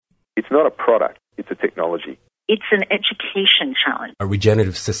not a product, it's a technology. It's an education challenge. A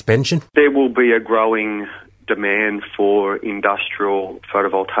regenerative suspension. There will be a growing demand for industrial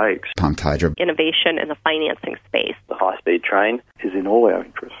photovoltaics. Pumped hydro. Innovation in the financing space. The high-speed train is in all our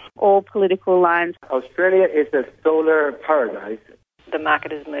interests. All political lines. Australia is a solar paradise. The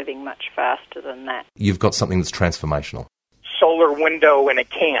market is moving much faster than that. You've got something that's transformational. Solar window in a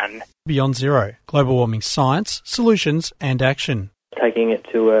can. Beyond Zero, global warming science, solutions and action. Taking it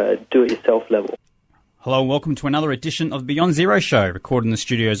to a do-it-yourself level. Hello and welcome to another edition of the Beyond Zero Show, recorded in the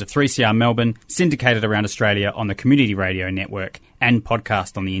studios of 3CR Melbourne, syndicated around Australia on the Community Radio Network and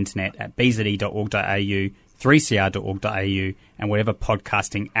podcast on the internet at bze.org.au, 3cr.org.au and whatever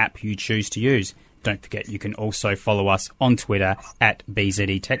podcasting app you choose to use. Don't forget you can also follow us on Twitter at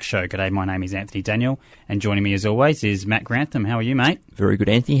BZE Tech Show. G'day, my name is Anthony Daniel and joining me as always is Matt Grantham. How are you, mate? Very good,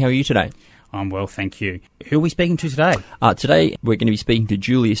 Anthony. How are you today? I'm well, thank you. Who are we speaking to today? Today, we're going to be speaking to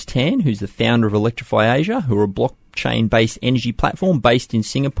Julius Tan, who's the founder of Electrify Asia, who are a blockchain-based energy platform based in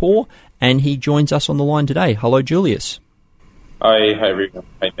Singapore, and he joins us on the line today. Hello, Julius. Hi, everyone.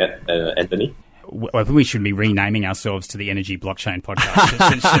 Hi, Matt, Anthony. I think we should be renaming ourselves to the Energy Blockchain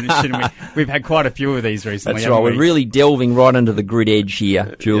Podcast, shouldn't we? We've had quite a few of these recently. That's right. We're really delving right under the grid edge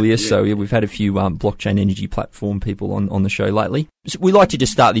here, Julius. So we've had a few blockchain energy platform people on the show lately. So we like to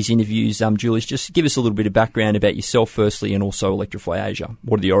just start these interviews, Julius. Just give us a little bit of background about yourself firstly, and also Electrify Asia.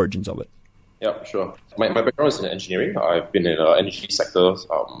 What are the origins of it? Yeah, sure. My background is in engineering. I've been in the energy sector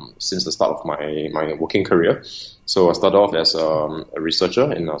since the start of my working career. So I started off as a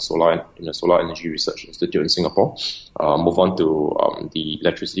researcher in the Solar Energy Research Institute in Singapore. Move on to the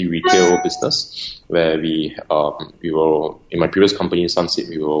electricity retail business, where we were, in my previous company, Sunseap,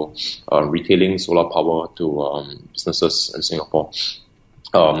 we were retailing solar power to businesses in Singapore.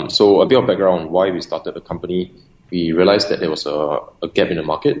 So a bit of background on why we started the company. We realized that there was a gap in the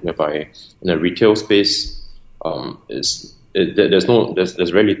market whereby in the retail space, there's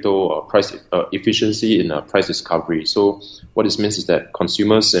very little price efficiency in price discovery. So what this means is that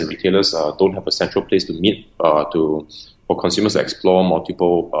consumers and retailers don't have a central place to meet for consumers to explore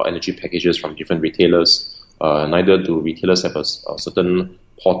multiple energy packages from different retailers. Neither do retailers have a certain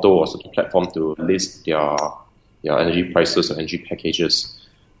portal or certain platform to list their energy prices or energy packages.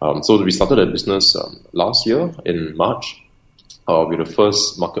 So we started a business last year in March with the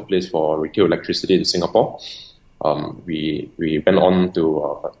first marketplace for retail electricity in Singapore. We went on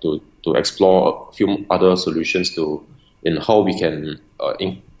to explore a few other solutions in how we can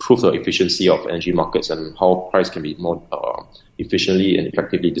improve the efficiency of energy markets and how price can be more efficiently and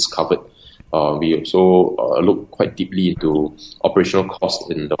effectively discovered. We also look quite deeply into operational costs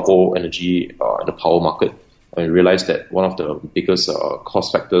in the whole energy and the power market. And we realized that one of the biggest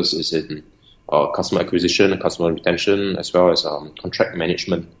cost factors is in customer acquisition, customer retention, as well as contract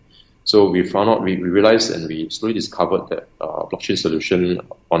management. So we realized and we slowly discovered that blockchain solution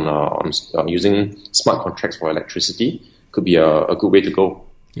on using smart contracts for electricity could be a good way to go.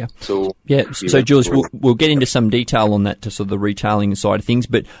 Yeah. So Julius, we'll get into some detail on that, to sort of the retailing side of things.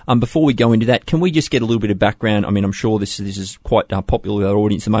 But before we go into that, can we just get a little bit of background? I mean, I'm sure this is quite popular with our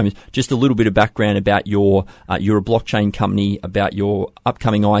audience at the moment. Just a little bit of background about you're a blockchain company, about your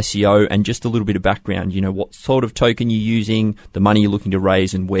upcoming ICO, and just a little bit of background. You know, what sort of token you're using, the money you're looking to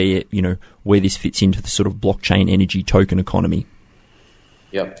raise, and where this fits into the sort of blockchain energy token economy.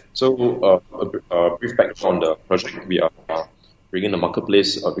 Yeah. So a brief background on the project. We are bringing the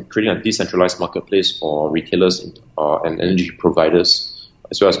marketplace, creating a decentralized marketplace for retailers and energy providers,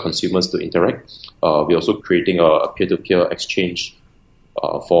 as well as consumers to interact. We're also creating a peer-to-peer exchange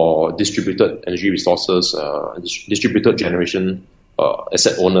for distributed energy resources, distributed generation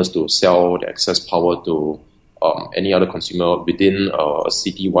asset owners to sell the excess power to any other consumer within a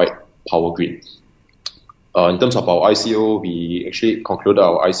city-wide power grid. In terms of our ICO, we actually concluded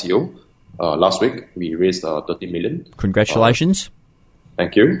our ICO last week. We raised 30 million. Congratulations.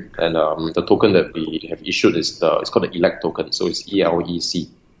 Thank you. And the token that we have issued it's called the ELEC token. So it's ELEC.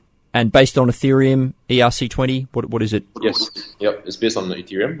 And based on Ethereum, ERC20, what is it? Yes. Yep. It's based on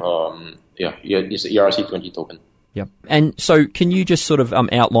Ethereum. It's the ERC20 token. Yeah. And so can you just sort of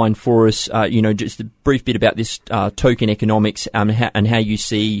outline for us, just a brief bit about this token economics and how you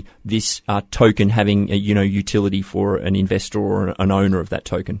see this token having utility for an investor or an owner of that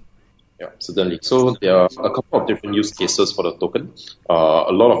token? Yeah, certainly. So there are a couple of different use cases for the token.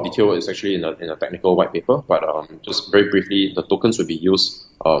 A lot of detail is actually in a technical white paper, but just very briefly, the tokens will be used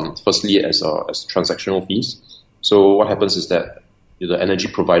firstly as transactional fees. So what happens is that the energy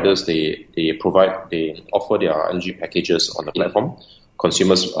providers they offer their energy packages on the platform.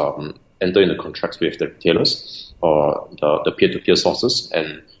 Consumers enter into contracts with the retailers or the peer-to-peer sources,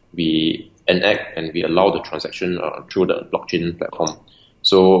 and we enact and we allow the transaction through the blockchain platform.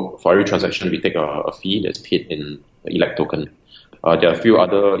 So for every transaction, we take a fee that's paid in the ELEC token. There are a few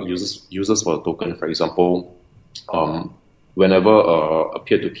other uses for the token. For example, whenever a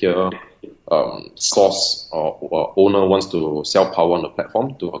peer-to-peer source or owner wants to sell power on the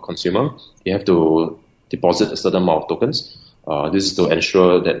platform to a consumer, you have to deposit a certain amount of tokens. This is to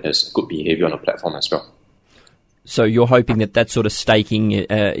ensure that there's good behavior on the platform as well. So you're hoping that sort of staking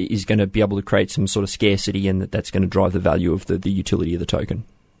is going to be able to create some sort of scarcity, and that's going to drive the value of the utility of the token?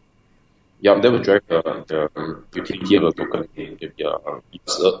 Yeah, that would drive the utility of the token,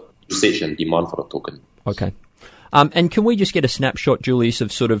 the usage and demand for the token. Okay. And can we just get a snapshot, Julius,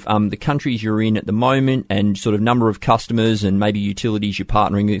 of sort of the countries you're in at the moment and sort of number of customers and maybe utilities you're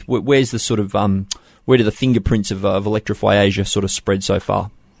partnering with? Where's the sort of where do the fingerprints of Electrify Asia sort of spread so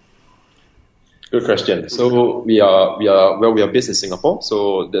far? Good question. So we are based in Singapore,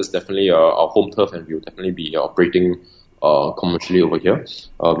 so that's definitely our home turf, and we'll definitely be operating commercially over here.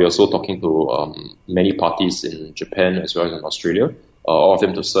 We're also talking to many parties in Japan as well as in Australia, all of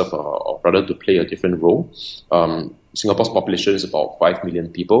them to serve or rather to play a different role. Singapore's population is about 5 million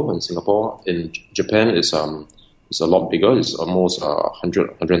people in Singapore. In Japan, it's a lot bigger. It's almost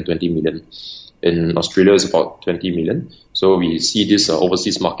 120 million. In Australia, it's about 20 million. So we see these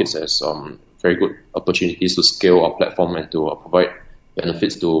overseas markets as very good opportunities to scale our platform and to provide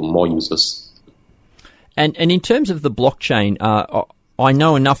benefits to more users. And in terms of the blockchain, I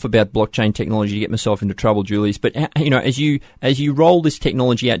know enough about blockchain technology to get myself into trouble, Julius. But as you roll this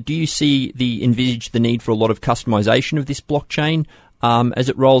technology out, do you envisage the need for a lot of customization of this blockchain as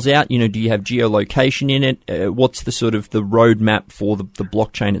it rolls out? Do you have geolocation in it? What's the sort of the roadmap for the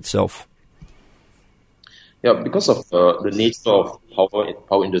blockchain itself? Yeah, because of the nature of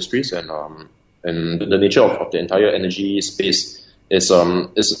power industries and the nature of the entire energy space is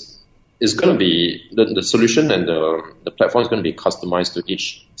going to be the solution, and the platform is going to be customized to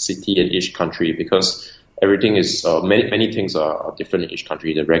each city and each country, because everything is many things are different in each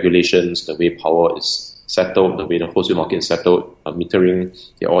country. The regulations, the way power is settled, the way the wholesale market is settled, metering,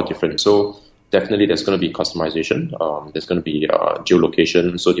 they're all different. So definitely there's going to be customization. There's going to be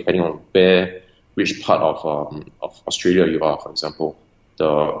geolocation. So depending on which part of Australia you are, for example,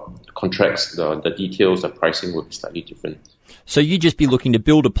 the contracts, the details, the pricing will be slightly different. So you'd just be looking to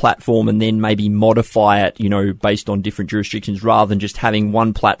build a platform and then maybe modify it, based on different jurisdictions, rather than just having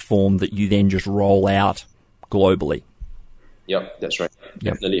one platform that you then just roll out globally. Yep, that's right.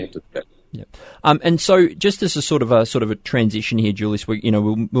 Yep. Definitely have to do that. Yep. And so just as a sort of a transition here, Julius,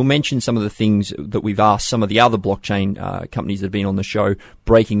 we'll mention some of the things that we've asked some of the other blockchain companies that have been on the show,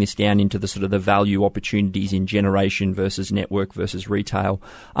 breaking this down into the sort of the value opportunities in generation versus network versus retail.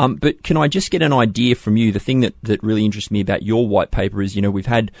 But can I just get an idea from you? The thing that really interests me about your white paper is, we've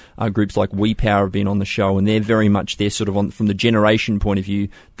had groups like WePower have been on the show, and they're very much, they're sort of from the generation point of view,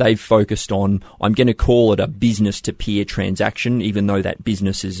 they've focused on, I'm going to call it a business-to-peer transaction, even though that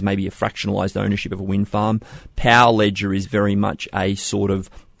business is maybe a fractionalized ownership of a wind farm. Power Ledger is very much a sort of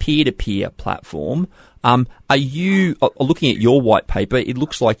peer-to-peer platform. Are you, looking at your white paper, it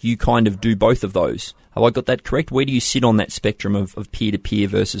looks like you kind of do both of those. Have I got that correct? Where do you sit on that spectrum of peer-to-peer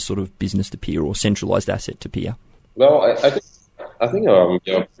versus sort of business-to-peer or centralized asset-to-peer? Well, I think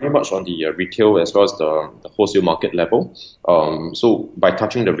we are very much on the retail as well as the wholesale market level. So by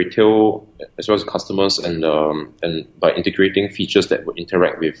touching the retail as well as customers and by integrating features that would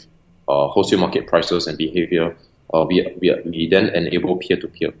interact with wholesale market prices and behavior, we then enable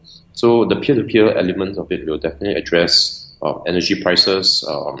peer-to-peer. So the peer-to-peer element of it will definitely address energy prices,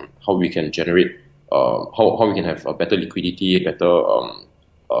 how we can generate, how we can have a better liquidity, better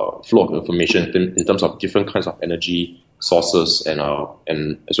flow of information in terms of different kinds of energy sources and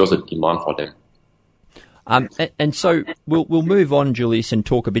as well as the demand for them. And so we'll move on, Julius, and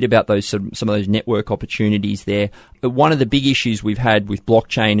talk a bit about some of those network opportunities there. But one of the big issues we've had with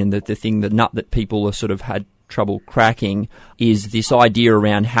blockchain, and the nut that people have sort of had trouble cracking, is this idea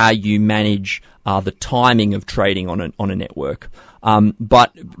around how you manage the timing of trading on a network.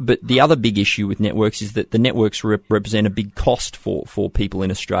 But the other big issue with networks is that the networks represent a big cost for people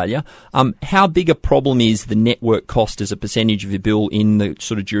in Australia. How big a problem is the network cost as a percentage of your bill in the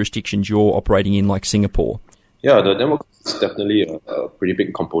sort of jurisdictions you're operating in, like Singapore? Yeah, the network is definitely a pretty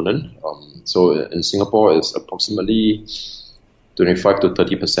big component. So in Singapore, it's approximately 25 to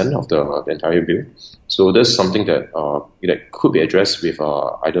 30% of the entire bill. So that's something that could be addressed with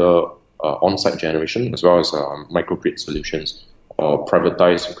either on-site generation as well as microgrid solutions or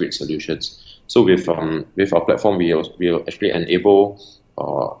privatized grid solutions. So with our platform, we'll actually enable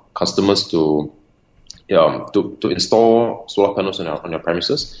customers to to install solar panels on your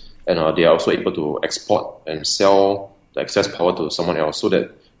premises, and they are also able to export and sell the excess power to someone else so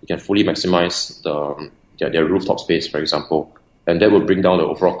that they can fully maximize their rooftop space, for example, and that will bring down the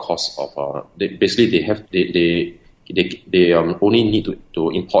overall cost of. They only need to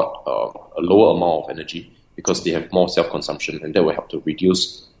import a lower amount of energy because they have more self-consumption, and that will help to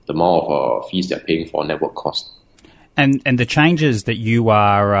reduce the amount of fees they're paying for network cost. And the changes that you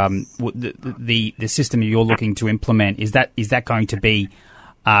are the system you're looking to implement, is that going to be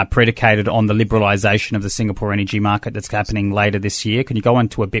predicated on the liberalisation of the Singapore energy market that's happening later this year? Can you go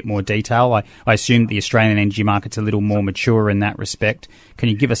into a bit more detail? I assume the Australian energy market's a little more mature in that respect. Can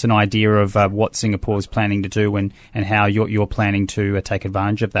you give us an idea of what Singapore's planning to do and how you're planning to take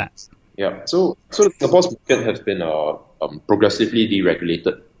advantage of that? Yeah, so Singapore's market has been progressively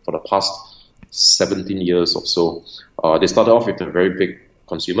deregulated for the past 17 years or so. They started off with the very big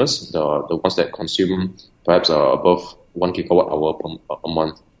consumers, the ones that consume perhaps above 1 gigawatt hour a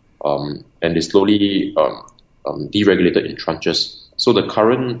month, and they slowly deregulated in tranches. So the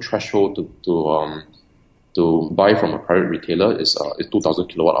current threshold to buy from a private retailer is 2,000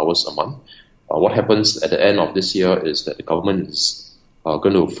 kilowatt hours a month. What happens at the end of this year is that the government is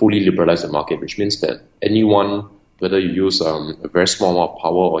going to fully liberalize the market, which means that anyone, whether you use a very small amount of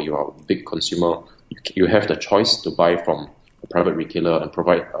power or you are a big consumer, you have the choice to buy from a private retailer and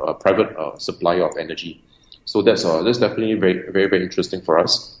provide a private supplier of energy. So that's definitely very, very, very interesting for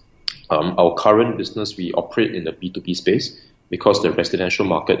us. Our current business, we operate in the B2B space because the residential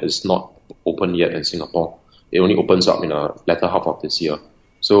market is not open yet in Singapore. It only opens up in the latter half of this year.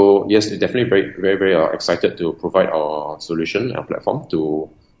 So yes, we're definitely very, very, very excited to provide our solution, our platform to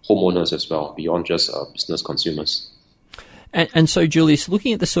homeowners as well, beyond just business consumers. And so, Julius,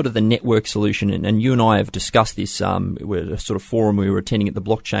 looking at the sort of the network solution, and you and I have discussed this, we're a sort of forum we were attending at the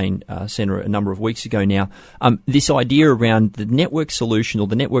Blockchain Centre a number of weeks ago now, this idea around the network solution or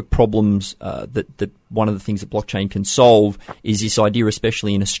the network problems that one of the things that blockchain can solve is this idea,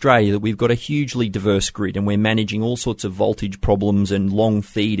 especially in Australia, that we've got a hugely diverse grid and we're managing all sorts of voltage problems and long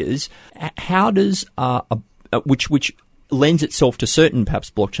feeders. How does, which lends itself to certain perhaps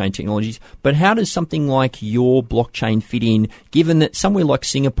blockchain technologies, but how does something like your blockchain fit in, given that somewhere like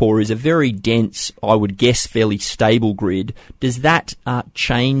Singapore is a very dense, I would guess, fairly stable grid? Does that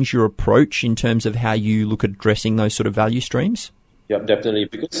change your approach in terms of how you look at addressing those sort of value streams? Yeah, definitely.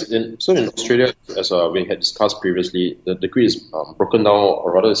 Because in Australia, as we had discussed previously, the grid is broken down,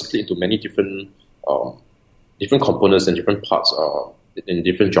 or rather split into many different components and different parts in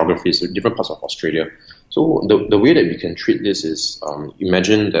different geographies, different parts of Australia. So the way that we can treat this is,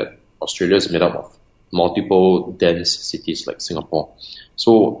 imagine that Australia is made up of multiple dense cities like Singapore.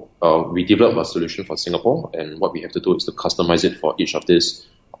 So we develop a solution for Singapore, and what we have to do is to customize it for each of these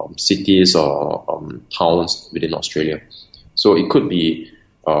cities or towns within Australia. So it could be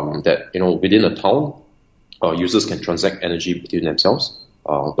that within a town, users can transact energy between themselves,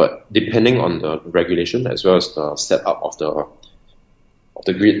 but depending on the regulation as well as the setup of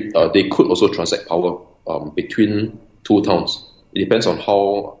the grid, they could also transact power between two towns. It depends on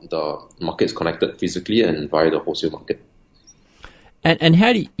how the market is connected physically and via the wholesale market. And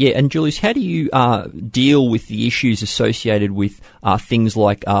how do you, and Julius, how do you deal with the issues associated with things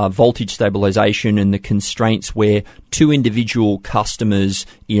like voltage stabilization and the constraints where two individual customers,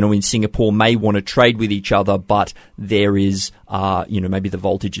 in Singapore may want to trade with each other, but there is, maybe the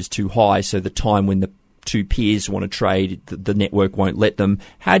voltage is too high, so the time when the two peers want to trade, the network won't let them.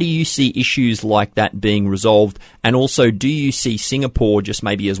 How do you see issues like that being resolved? And also, do you see Singapore just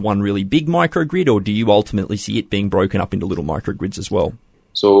maybe as one really big microgrid, or do you ultimately see it being broken up into little microgrids as well?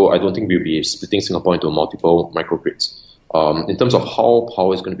 So I don't think we'll be splitting Singapore into multiple microgrids. In terms of how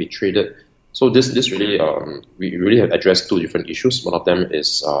power is going to be traded, so this really, we really have addressed two different issues. One of them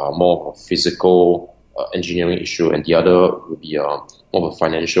is more of a physical engineering issue, and the other would be more of a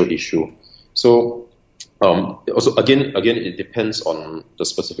financial issue. So also, again, it depends on the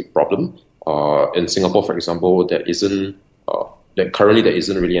specific problem. In Singapore, for example, there aren't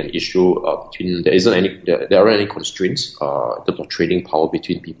really an issue there aren't any constraints in terms of trading power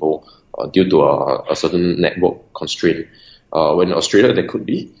between people due to a certain network constraint. When in Australia, there could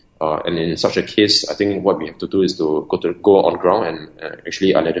be, and in such a case, I think what we have to do is to go on ground and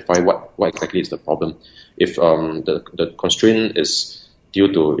actually identify what exactly is the problem. If the constraint is due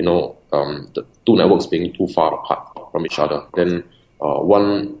to the two networks being too far apart from each other, then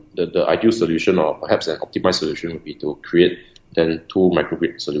the ideal solution, or perhaps an optimized solution, would be to create then two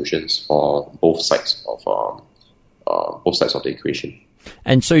microgrid solutions for both sides of the equation.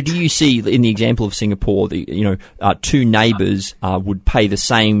 And so do you see, in the example of Singapore, two neighbours would pay the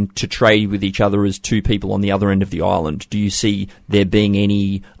same to trade with each other as two people on the other end of the island? Do you see there being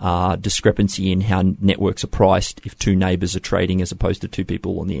any discrepancy in how networks are priced if two neighbours are trading as opposed to two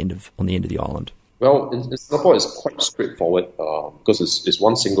people on the end of the island? Well, in Singapore, it's quite straightforward because it's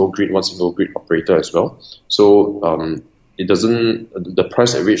one single grid operator as well. So it doesn't,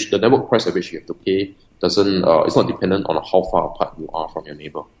 the network price at which you have to pay doesn't, it's not dependent on how far apart you are from your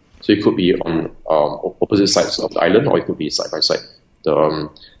neighbor. So it could be on opposite sides of the island, or it could be side by side.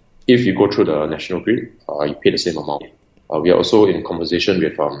 If you go through the national grid, you pay the same amount. We are also in conversation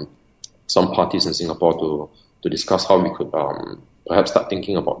with some parties in Singapore to discuss how we could perhaps start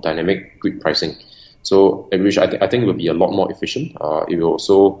thinking about dynamic grid pricing. So, which I think will be a lot more efficient. It will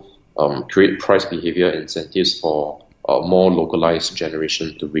also create price behavior incentives for more localized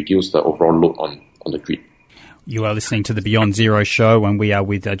generation to reduce the overall load on the grid. You are listening to the Beyond Zero show, and we are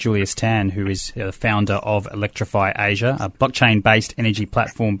with Julius Tan, who is the founder of Electrify Asia, a blockchain-based energy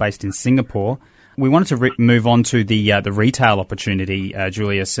platform based in Singapore. We wanted to move on to the retail opportunity,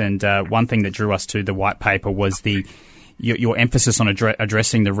 Julius, and one thing that drew us to the white paper was your emphasis on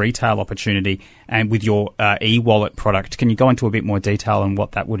addressing the retail opportunity, and with your e-wallet product. Can you go into a bit more detail on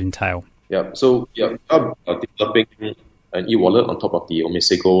what that would entail? Yeah, so I'm developing an e-wallet on top of the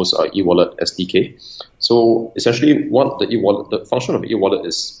Omesego's e-wallet SDK. So essentially, the function of the e-wallet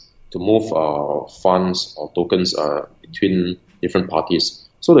is to move funds or tokens between different parties.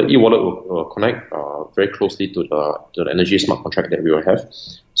 So the e-wallet will connect very closely to the energy smart contract that we will have.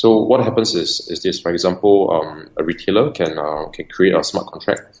 So what happens is this: for example, a retailer can create a smart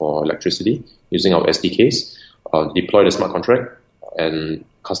contract for electricity using our SDKs, deploy the smart contract, and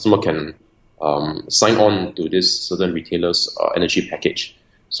customer can sign on to this certain retailer's energy package.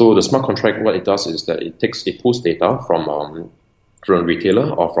 So the smart contract, what it does is that it pulls data from a retailer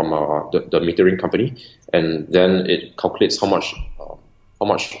or from the metering company, and then it calculates how much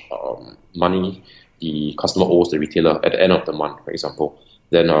money the customer owes the retailer at the end of the month, for example.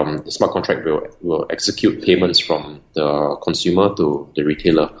 Then the smart contract will execute payments from the consumer to the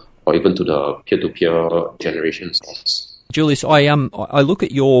retailer, or even to the peer-to-peer generation source. Julius, I look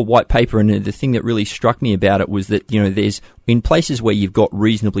at your white paper, and the thing that really struck me about it was that, there's in places where you've got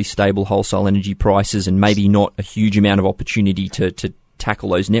reasonably stable wholesale energy prices and maybe not a huge amount of opportunity to tackle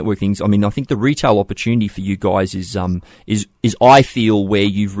those network things. I mean, I think the retail opportunity for you guys is I feel where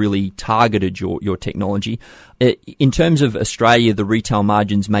you've really targeted your technology. In terms of Australia, the retail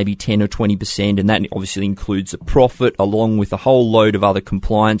margin's maybe 10 or 20%, and that obviously includes a profit along with a whole load of other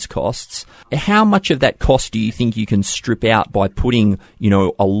compliance costs. How much of that cost do you think you can strip out by putting,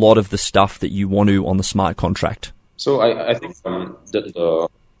 a lot of the stuff that you want to on the smart contract? So I think that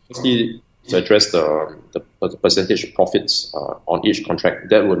firstly, to address the percentage of profits on each contract,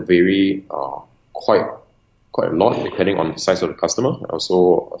 that would vary quite a lot depending on the size of the customer.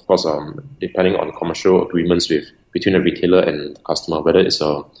 Also, of course, depending on commercial agreements between the retailer and the customer, whether it's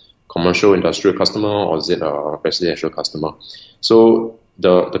a commercial industrial customer or is it a residential customer. So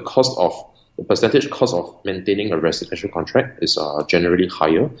the percentage cost of maintaining a residential contract is generally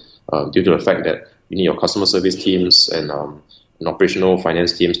higher due to the fact that you need your customer service teams and operational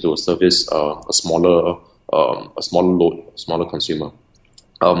finance teams to service a smaller load, smaller consumer.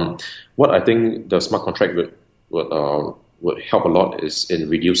 What I think the smart contract would help a lot is in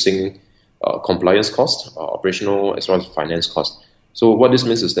reducing compliance costs, operational as well as finance costs. So what this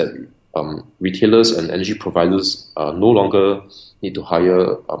means is that retailers and energy providers no longer need to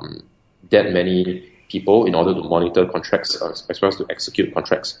hire that many people in order to monitor contracts as well as to execute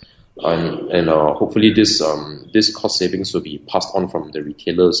contracts. And hopefully this cost savings will be passed on from the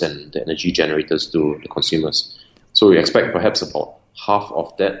retailers and the energy generators to the consumers. So we expect perhaps about half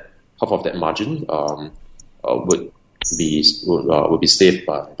of that margin would be saved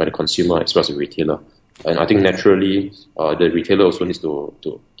by the consumer as well as the retailer. And I think naturally the retailer also needs to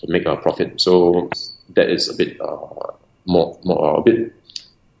make a profit. So that is a bit a bit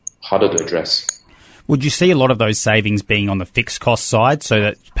harder to address. Would you see a lot of those savings being on the fixed cost side, so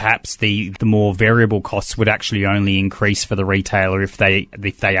that perhaps the more variable costs would actually only increase for the retailer if they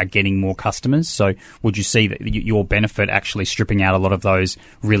are getting more customers? So would you see that your benefit actually stripping out a lot of those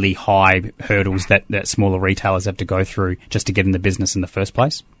really high hurdles that smaller retailers have to go through just to get in the business in the first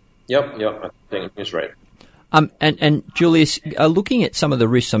place? Yep, I think that's right. And Julius, looking at some of the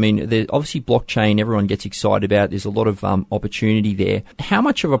risks, I mean, there's obviously blockchain, everyone gets excited about it. There's a lot of opportunity there. How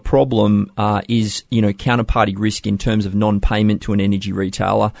much of a problem is, counterparty risk in terms of non-payment to an energy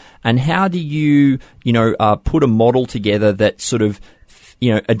retailer? And how do you, put a model together that sort of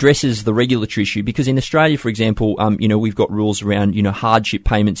addresses the regulatory issue? Because in Australia, for example, we've got rules around, hardship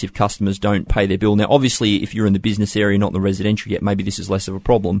payments if customers don't pay their bill. Now, obviously, if you're in the business area, not in the residential yet, maybe this is less of a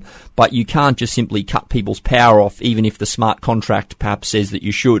problem, but you can't just simply cut people's power off, even if the smart contract perhaps says that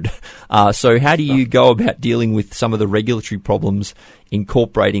you should. So how do you go about dealing with some of the regulatory problems,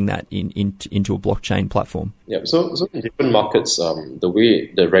 incorporating that into a blockchain platform? Yeah, so in different markets, the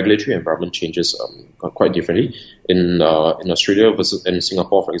way the regulatory environment changes quite differently. In Australia versus in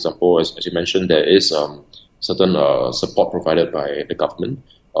Singapore, for example, as you mentioned, there is certain support provided by the government.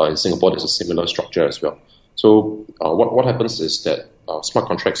 In Singapore, there's a similar structure as well. So what happens is that smart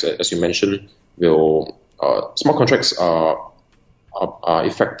contracts, as you mentioned, smart contracts are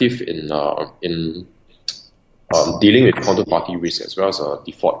effective in dealing with counterparty risk as well as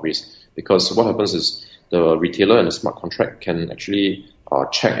default risk. Because what happens is the retailer and the smart contract can actually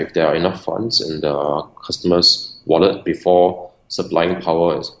check if there are enough funds in the customer's wallet before supplying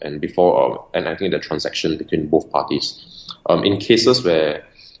power and before enacting the transaction between both parties. In cases where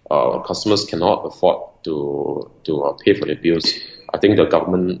customers cannot afford to pay for their bills, I think the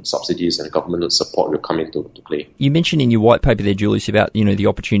government subsidies and government support will come into play. You mentioned in your white paper there, Julius, about the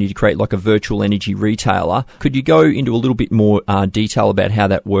opportunity to create like a virtual energy retailer. Could you go into a little bit more detail about how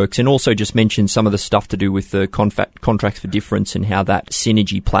that works, and also just mention some of the stuff to do with the contracts for difference and how that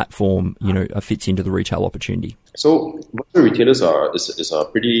synergy platform fits into the retail opportunity? So virtual retailers is a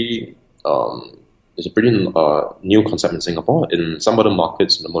pretty new concept in Singapore. In some other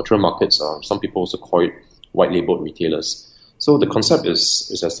markets, in the mature markets, some people also call it white labeled retailers. So the concept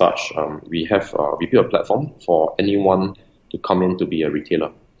is as such. We build a platform for anyone to come in to be a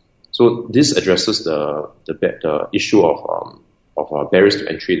retailer. So this addresses the issue of barriers to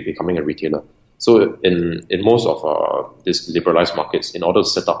entry to becoming a retailer. So in most of these liberalized markets, in order to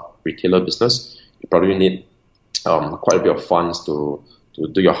set up retailer business, you probably need quite a bit of funds to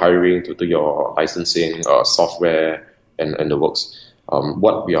do your hiring, to do your licensing, software, and the works.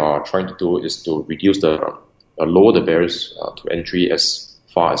 What we are trying to do is to lower the barriers to entry as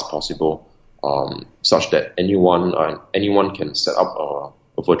far as possible, such that anyone can set up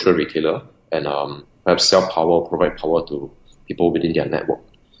a virtual retailer and perhaps sell power, provide power to people within their network.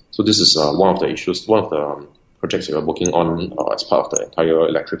 So this is one of the issues, one of the projects we are working on as part of the entire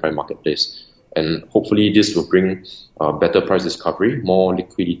electrified marketplace. And hopefully this will bring better price discovery, more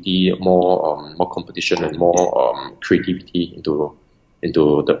liquidity, more competition, and more creativity into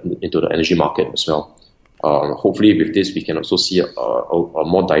the energy market as well. Hopefully with this we can also see a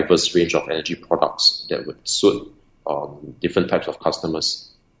more diverse range of energy products that would suit different types of customers.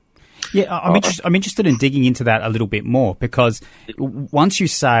 Yeah, I'm interested in digging into that a little bit more, because once you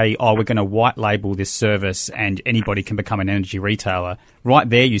say, we're going to white label this service and anybody can become an energy retailer, right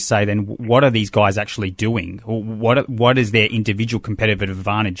there you say, then what are these guys actually doing? What is their individual competitive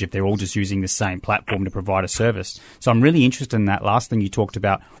advantage if they're all just using the same platform to provide a service? So I'm really interested in that last thing you talked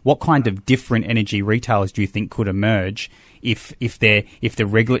about. What kind of different energy retailers do you think could emerge if the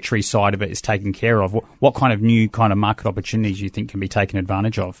regulatory side of it is taken care of? What kind of new kind of market opportunities do you think can be taken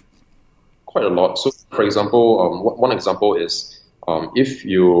advantage of? Quite a lot. So, for example, one example is if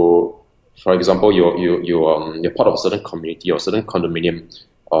you, for example, you're part of a certain community or a certain condominium,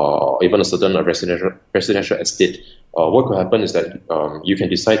 or even a certain residential estate. What could happen is that you can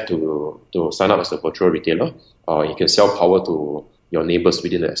decide to sign up as a virtual retailer. You can sell power to your neighbors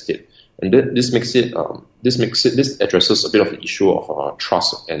within the estate, and this addresses a bit of the issue of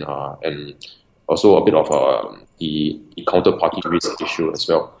trust and also a bit of the counterparty risk issue as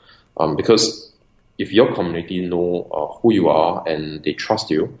well. Because if your community know who you are and they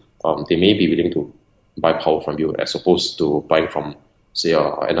trust you, they may be willing to buy power from you as opposed to buying from, say,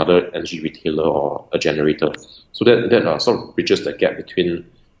 another energy retailer or a generator. So that sort of bridges the gap between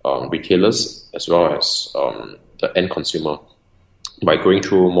retailers as well as the end consumer by going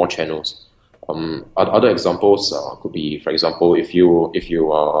through more channels. Other examples could be, for example, if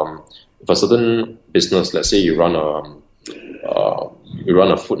a certain business, let's say you run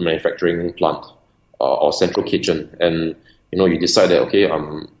a food manufacturing plant or central kitchen, and you decide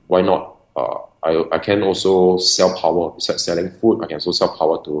that why not? I can also sell power. Besides selling food, I can also sell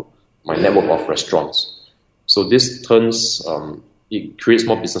power to my network of restaurants. So this it creates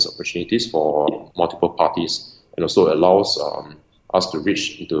more business opportunities for multiple parties, and also allows us to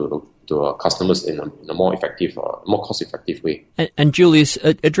reach into customers in a more effective, more cost-effective way. And Julius,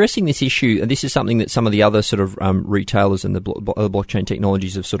 addressing this issue, this is something that some of the other sort of retailers and the blockchain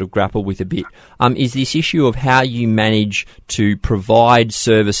technologies have sort of grappled with a bit, is this issue of how you manage to provide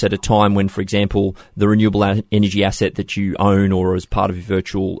service at a time when, for example, the renewable energy asset that you own or as part of your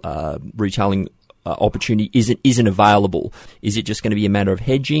virtual retailing opportunity isn't available? Is it just going to be a matter of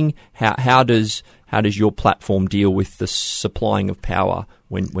hedging? How does your platform deal with the supplying of power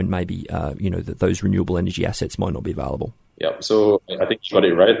when maybe those renewable energy assets might not be available? Yeah, so I think you got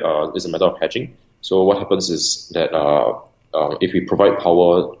it right. It's a matter of hedging. So what happens is that if we provide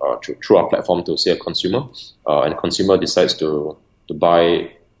power through our platform to, say, a consumer, and consumer decides to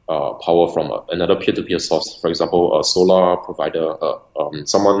buy power from another peer-to-peer source, for example, a solar provider,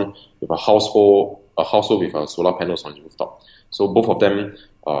 someone with a household with solar panels on the rooftop. So both of them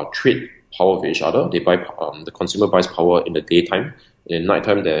trade power with each other. They buy the consumer buys power in the daytime. In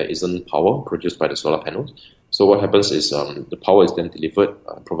nighttime, there isn't power produced by the solar panels. So what happens is the power is then delivered,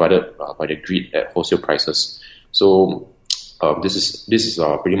 provided by the grid at wholesale prices. So this is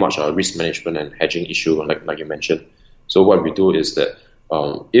pretty much a risk management and hedging issue, like you mentioned. So what we do is that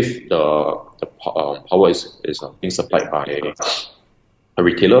if the power is being supplied by a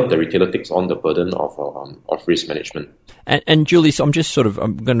retailer, the retailer takes on the burden of risk management. And Julius, I'm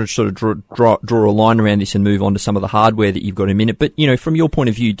going to sort of draw a line around this and move on to some of the hardware that you've got in a minute. But from your point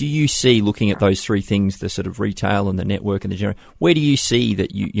of view, do you see, looking at those three things, the sort of retail and the network and the general, where do you see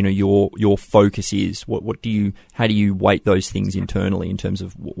that your focus is? How do you weight those things internally in terms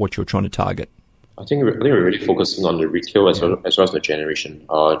of what you're trying to target? I think we're really focusing on the retail as well as the generation.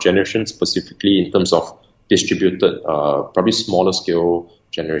 Generation specifically in terms of distributed, probably smaller scale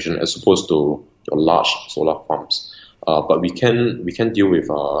generation as opposed to large solar farms. But we can deal with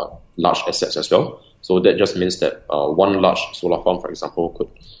large assets as well. So that just means that one large solar farm, for example,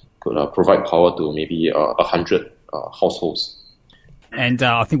 could provide power to maybe 100 households. And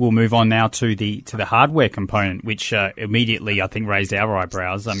I think we'll move on now to the hardware component, which immediately I think raised our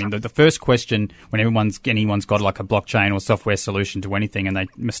eyebrows. I mean, the first question when anyone's got like a blockchain or software solution to anything, and they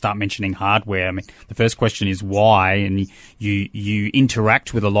start mentioning hardware, I mean, the first question is why? And you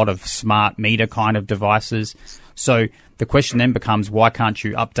interact with a lot of smart meter kind of devices. So the question then becomes, why can't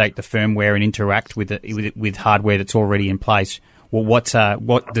you update the firmware and interact with hardware that's already in place? Well,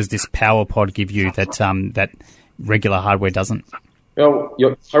 what does this power pod give you that regular hardware doesn't? Well,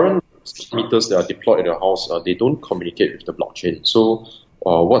 your current meters that are deployed at your house, they don't communicate with the blockchain. So,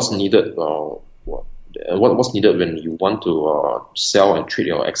 what's needed? What's needed when you want to sell and trade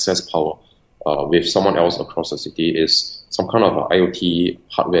your excess power with someone else across the city is some kind of IoT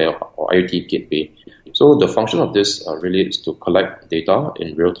hardware or IoT gateway. So, the function of this really is to collect data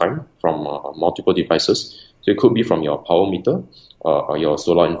in real time from multiple devices. So, it could be from your power meter, your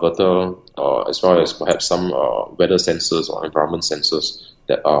solar inverter, as well as perhaps some weather sensors or environment sensors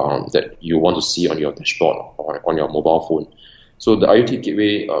that you want to see on your dashboard or on your mobile phone. So the IoT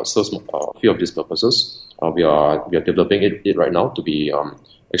gateway serves a few of these purposes. We are developing it right now to be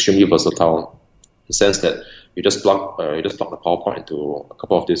extremely versatile, in the sense that you just plug the power point into a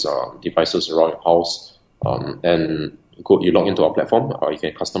couple of these devices around your house, and you log into our platform. You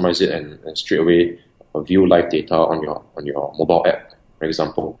can customize it and straight away view live data on your mobile app, for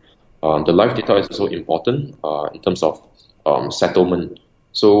example. The live data is also important in terms of settlement.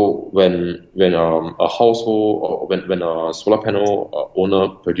 So when a household or when a solar panel owner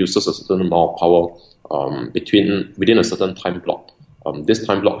produces a certain amount of power within a certain time block, this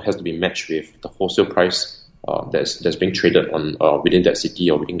time block has to be matched with the wholesale price that's being traded on within that city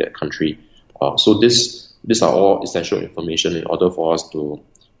or within that country. So these are all essential information in order for us to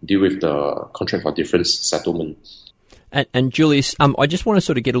deal with the contract for difference settlement. And Julius, I just want to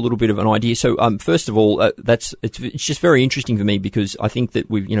sort of get a little bit of an idea. So, first of all, it's just very interesting for me because I think that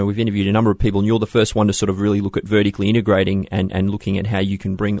we've interviewed a number of people, and you're the first one to sort of really look at vertically integrating and looking at how you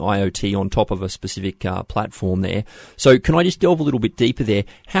can bring IoT on top of a specific platform there. So, can I just delve a little bit deeper there?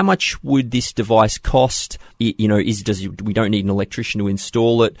 How much would this device cost? We don't need an electrician to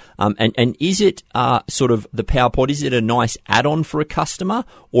install it, and is it sort of the PowerPod? Is it a nice add-on for a customer,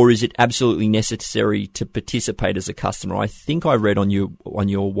 or is it absolutely necessary to participate as a customer? I think I read on your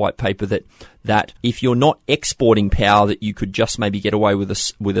white paper that if you're not exporting power, that you could just maybe get away with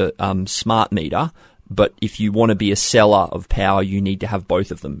a smart meter, but if you want to be a seller of power, you need to have both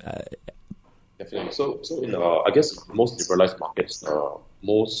of them. Definitely. So in I guess most liberalized markets,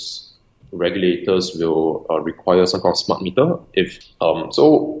 most regulators will require some kind of smart meter.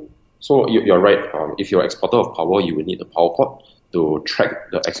 So you're right. If you're an exporter of power, you will need a power pod to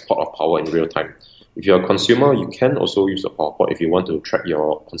track the export of power in real time. If you're a consumer, you can also use a power pod if you want to track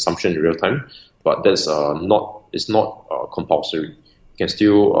your consumption in real time, but that's not compulsory. You can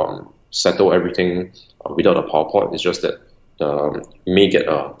still settle everything without a power pod. It's just that you may get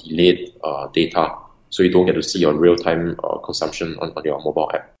delayed data, so you don't get to see your real time consumption on your mobile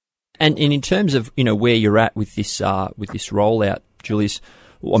app. And in terms of where you're at with this rollout, Julius,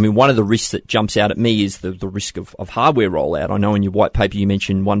 I mean, one of the risks that jumps out at me is the risk of hardware rollout. I know in your white paper you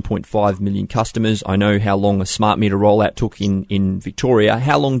mentioned 1.5 million customers. I know how long a smart meter rollout took in Victoria.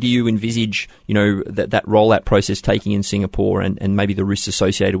 How long do you envisage, that rollout process taking in Singapore, and maybe the risks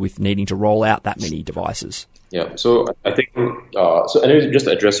associated with needing to roll out that many devices? Yeah, so I think, so anyway, just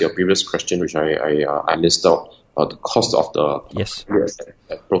to address your previous question, which I missed out, the cost of the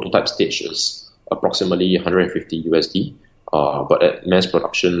prototype stage is approximately $150 USD. But at mass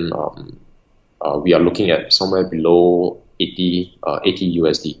production, we are looking at somewhere below 80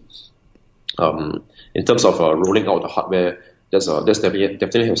 USD. In terms of rolling out the hardware, there's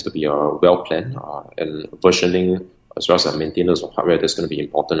definitely has to be well planned, and versioning as well as maintenance of hardware that's going to be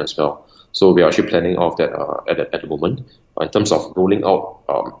important as well. So we are actually planning all of that at the moment. In terms of rolling out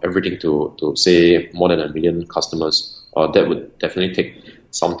everything to say more than 1 million customers, that would definitely take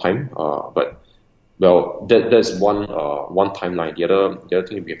some time. But that's one timeline. The other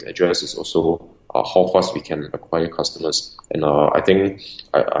thing we have to address is also how fast we can acquire customers. And I think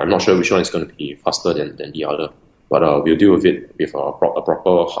I'm not sure which one is going to be faster than the other. But we'll deal with it with a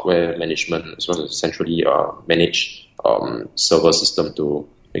proper hardware management as well as a centrally managed server system to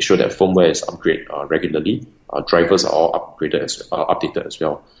make sure that firmware is upgraded regularly. Drivers are all updated as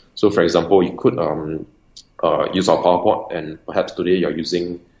well. So, for example, you could use our power port, and perhaps today you're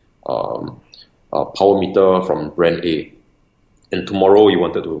using a power meter from brand A, and tomorrow you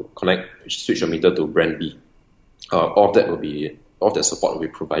wanted to switch your meter to brand B. All of that support will be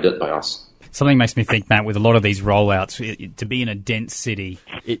provided by us. Something makes me think, Matt, with a lot of these rollouts, to be in a dense city,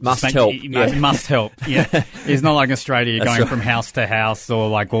 it must help. It must help. Yeah, it's not like Australia. You're going from house to house, or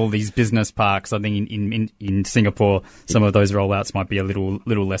like all these business parks. I think in Singapore, some of those rollouts might be a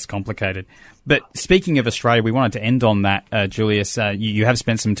little less complicated. But speaking of Australia, we wanted to end on that, Julius. You have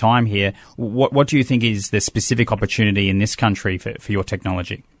spent some time here. What do you think is the specific opportunity in this country for your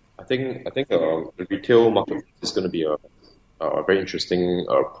technology? I think the retail market is going to be a very interesting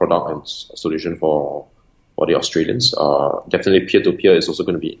product and solution for the Australians. Definitely peer-to-peer is also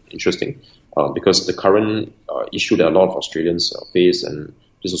going to be interesting because the current issue that a lot of Australians face, and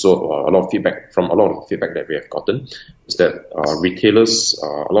there's also a lot of feedback that we have gotten, is that a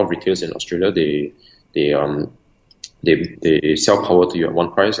lot of retailers in Australia, they sell power to you at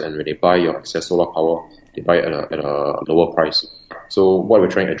one price, and when they buy your excess solar power, they buy it at a lower price. So what we're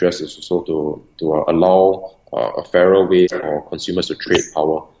trying to address is also to allow a fairer way for consumers to trade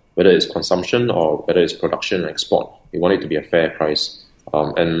power, whether it's consumption or whether it's production and export. We want it to be a fair price.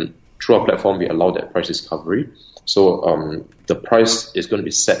 And through our platform, we allow that price discovery. So the price is going to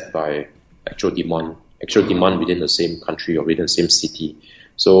be set by actual demand within the same country or within the same city.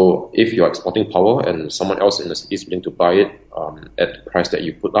 So if you're exporting power and someone else in the city is willing to buy it at the price that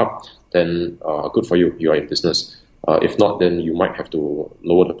you put up, then good for you. You are in business. If not, then you might have to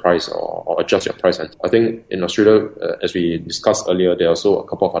lower the price or adjust your price. And I think in Australia, as we discussed earlier, there are also a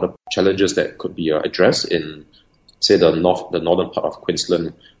couple of other challenges that could be addressed in, say, the northern part of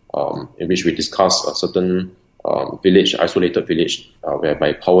Queensland, in which we discuss a certain isolated village,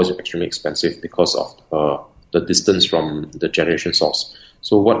 whereby power is extremely expensive because of the distance from the generation source.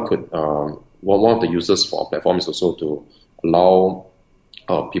 So one of the uses for our platform is also to allow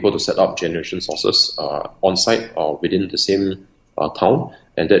people to set up generation sources on site or within the same town,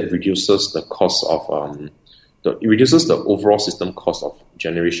 and that reduces the cost of the overall system cost of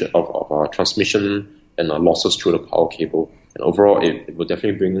generation of transmission and losses through the power cable. And overall, it will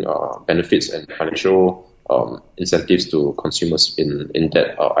definitely bring benefits and financial incentives to consumers in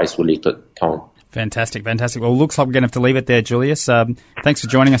that isolated town. Fantastic. Well, looks like we're going to have to leave it there, Julius. Thanks for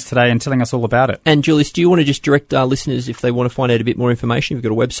joining us today and telling us all about it. And Julius, do you want to just direct our listeners, if they want to find out a bit more information, you've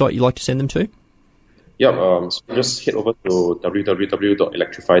got a website you'd like to send them to? Yeah, so just head over to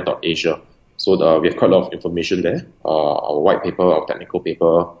www.electrify.asia. So we have quite a lot of information there. Our white paper, our technical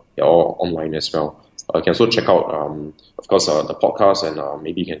paper, they're all online as well. You can also check out, of course, the podcast, and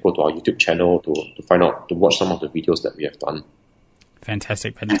maybe you can go to our YouTube channel to watch some of the videos that we have done.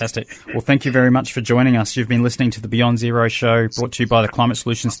 Fantastic. Well, thank you very much for joining us. You've been listening to the Beyond Zero show, brought to you by the climate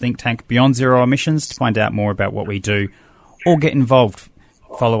solutions think tank Beyond Zero Emissions. To find out more about what we do or get involved,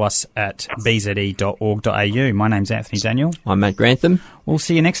 follow us at bze.org.au. My name's Anthony Daniel. I'm Matt Grantham. We'll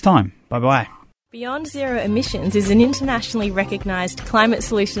see you next time. Bye-bye. Beyond Zero Emissions is an internationally recognised climate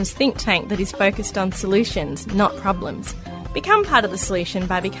solutions think tank that is focused on solutions, not problems. Become part of the solution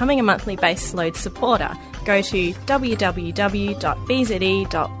by becoming a monthly base load supporter. Go to www.bze.org.au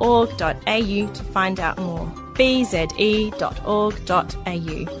to find out more. bze.org.au.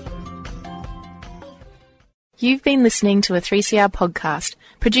 You've been listening to a 3CR podcast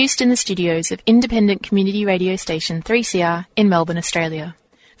produced in the studios of independent community radio station 3CR in Melbourne, Australia.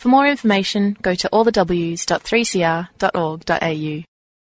 For more information, go to allthews.3cr.org.au.